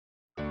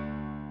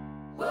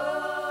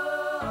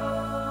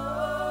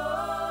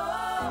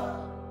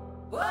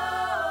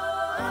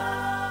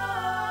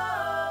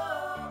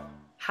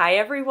Hi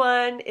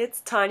everyone,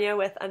 it's Tanya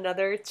with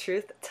another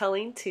Truth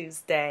Telling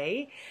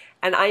Tuesday,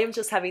 and I am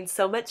just having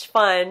so much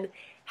fun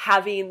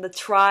having the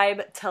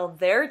tribe tell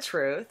their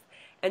truth.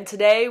 And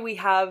today we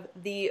have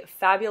the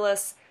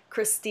fabulous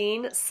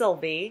Christine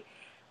Silvey.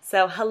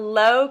 So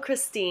hello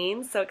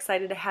Christine, so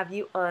excited to have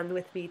you on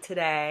with me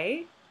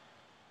today.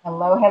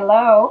 Hello,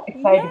 hello.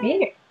 Excited to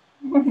Yay!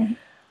 be here.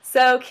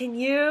 So can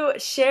you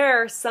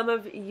share some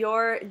of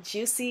your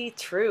juicy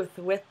truth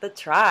with the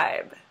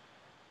tribe?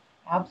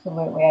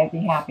 Absolutely, I'd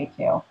be happy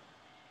to.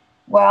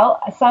 Well,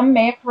 some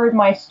may have heard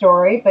my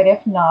story, but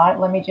if not,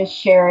 let me just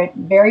share it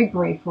very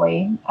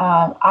briefly.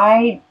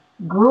 I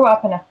grew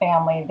up in a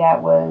family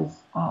that was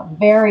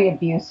very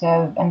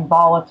abusive and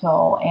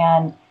volatile,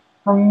 and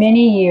for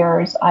many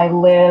years I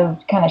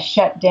lived kind of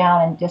shut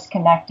down and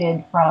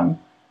disconnected from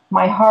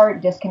my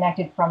heart,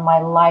 disconnected from my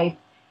life.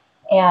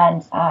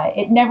 And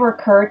it never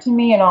occurred to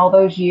me in all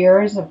those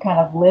years of kind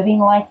of living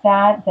like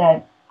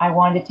that I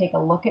wanted to take a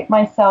look at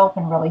myself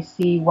and really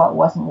see what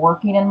wasn't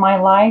working in my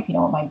life,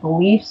 what my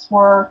beliefs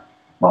were,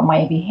 what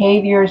my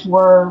behaviors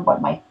were,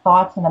 what my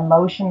thoughts and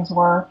emotions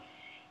were.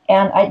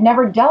 And I'd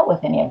never dealt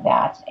with any of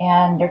that.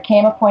 And there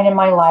came a point in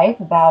my life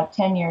about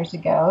 10 years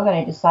ago that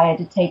I decided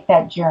to take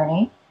that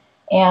journey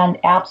and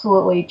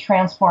absolutely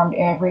transformed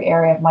every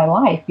area of my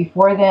life.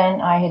 Before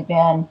then, I had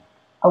been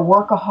a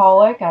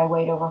workaholic. I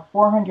weighed over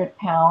 400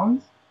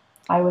 pounds.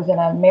 I was in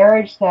a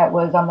marriage that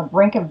was on the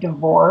brink of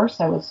divorce.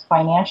 I was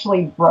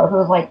financially broke. It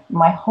was like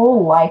my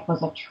whole life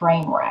was a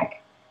train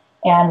wreck.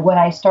 And when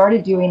I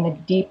started doing the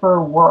deeper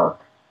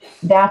work,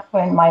 that's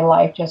when my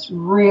life just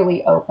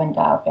really opened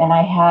up. And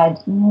I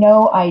had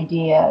no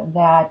idea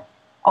that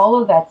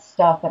all of that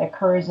stuff that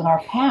occurs in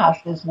our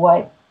past is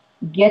what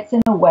gets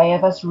in the way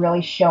of us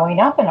really showing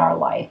up in our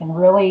life and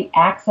really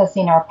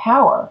accessing our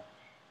power.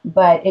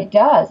 But it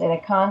does.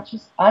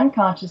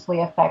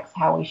 Unconsciously affects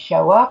how we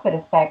show up. It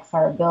affects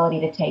our ability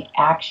to take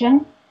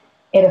action.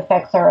 It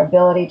affects our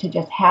ability to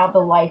just have the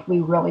life we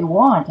really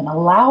want and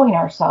allowing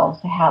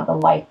ourselves to have the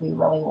life we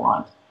really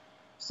want.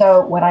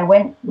 So when I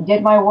went,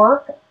 did my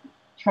work,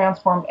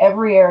 transformed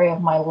every area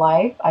of my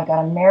life. I've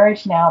got a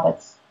marriage now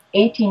that's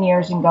 18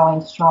 years and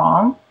going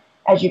strong.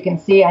 As you can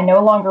see, I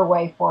no longer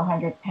weigh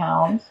 400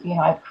 pounds.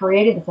 I've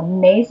created this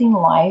amazing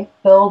life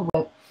filled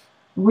with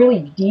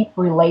really deep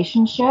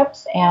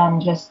relationships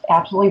and just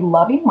absolutely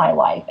loving my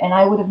life. And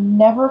I would have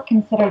never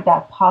considered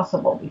that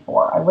possible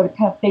before. I would have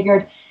kind of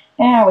figured,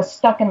 I was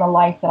stuck in the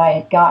life that I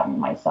had gotten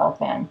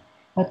myself in.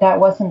 But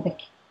that wasn't the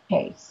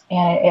case.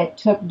 And it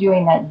took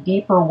doing that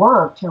deeper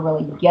work to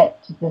really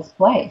get to this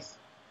place.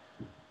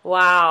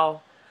 Wow.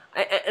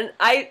 And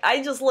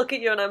I just look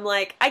at you and I'm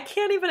like, I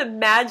can't even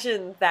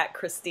imagine that,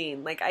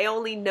 Christine. Like, I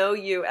only know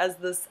you as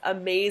this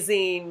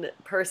amazing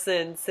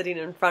person sitting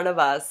in front of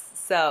us.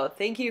 So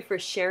thank you for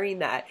sharing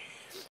that.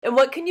 And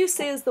what can you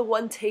say is the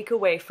one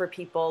takeaway for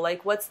people?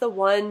 Like, what's the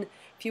one,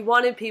 if you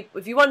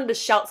wanted to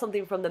shout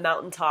something from the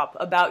mountaintop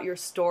about your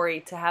story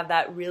to have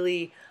that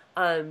really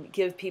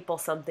give people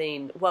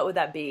something, what would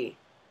that be?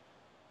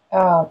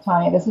 Oh,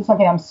 Tanya, this is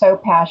something I'm so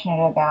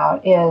passionate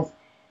about is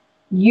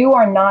you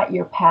are not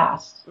your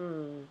past.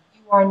 Mm.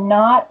 You are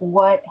not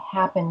what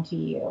happened to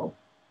you.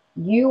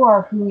 You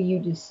are who you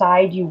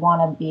decide you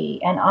want to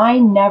be. And I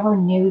never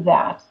knew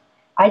that.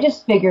 I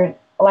just figured,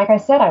 like I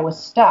said, I was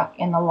stuck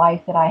in the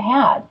life that I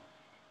had.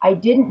 I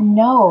didn't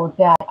know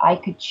that I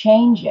could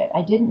change it.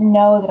 I didn't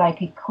know that I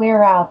could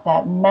clear out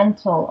that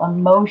mental,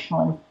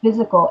 emotional, and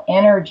physical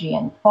energy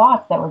and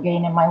thoughts that were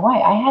getting in my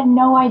way. I had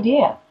no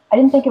idea. I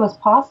didn't think it was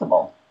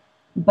possible.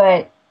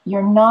 But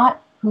you're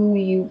not who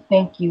you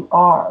think you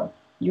are.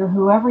 You're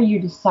whoever you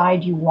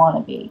decide you want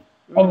to be.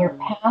 And your Mm.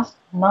 past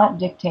does not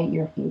dictate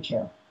your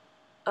future.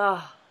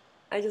 Oh,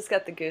 I just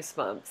got the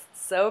goosebumps.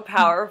 So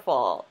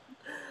powerful.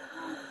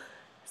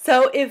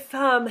 So if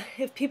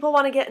people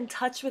want to get in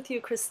touch with you,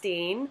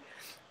 Christine,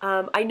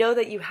 I know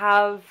that you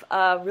have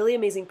a really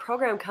amazing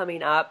program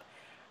coming up.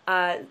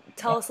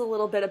 Tell us a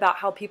little bit about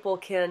how people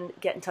can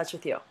get in touch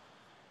with you.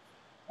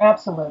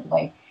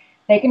 Absolutely.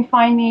 They can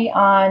find me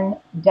on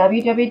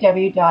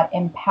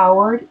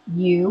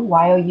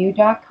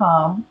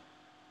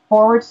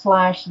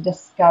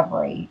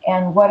www.empoweredyou.com/discovery.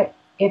 And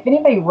if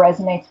anybody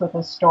resonates with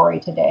this story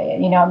today,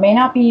 it may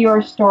not be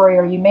your story,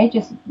 or you may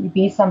just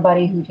be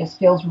somebody who just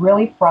feels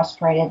really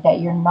frustrated that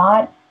you're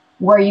not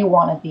where you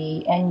want to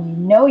be,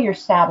 and you're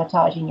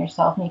sabotaging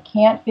yourself and you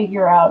can't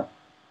figure out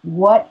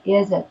what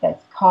is it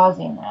that's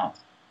causing that.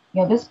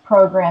 This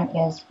program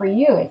is for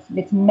you.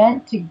 It's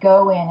meant to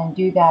go in and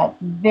do that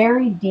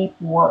very deep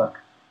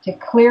work to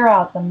clear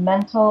out the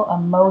mental,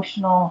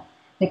 emotional,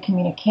 the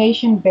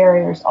communication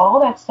barriers, all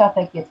that stuff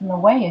that gets in the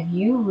way of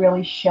you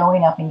really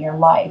showing up in your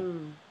life.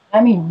 Mm.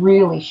 I mean,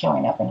 really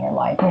showing up in your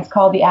life. And it's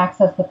called the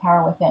Access the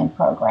Power Within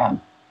program.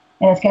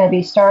 And it's going to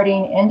be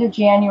starting end of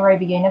January,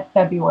 beginning of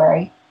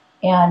February.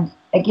 And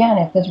again,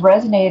 if this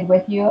resonated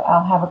with you,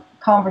 I'll have a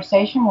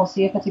conversation. We'll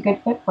see if it's a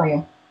good fit for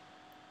you.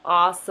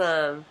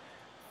 Awesome.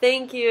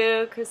 Thank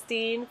you,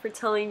 Christine, for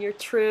telling your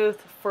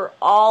truth, for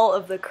all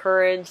of the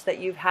courage that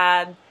you've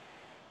had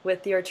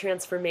with your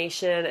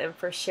transformation and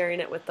for sharing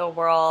it with the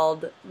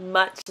world.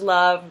 Much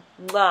love.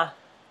 Mwah.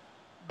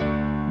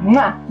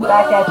 Mwah.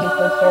 Back at you,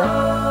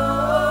 sister.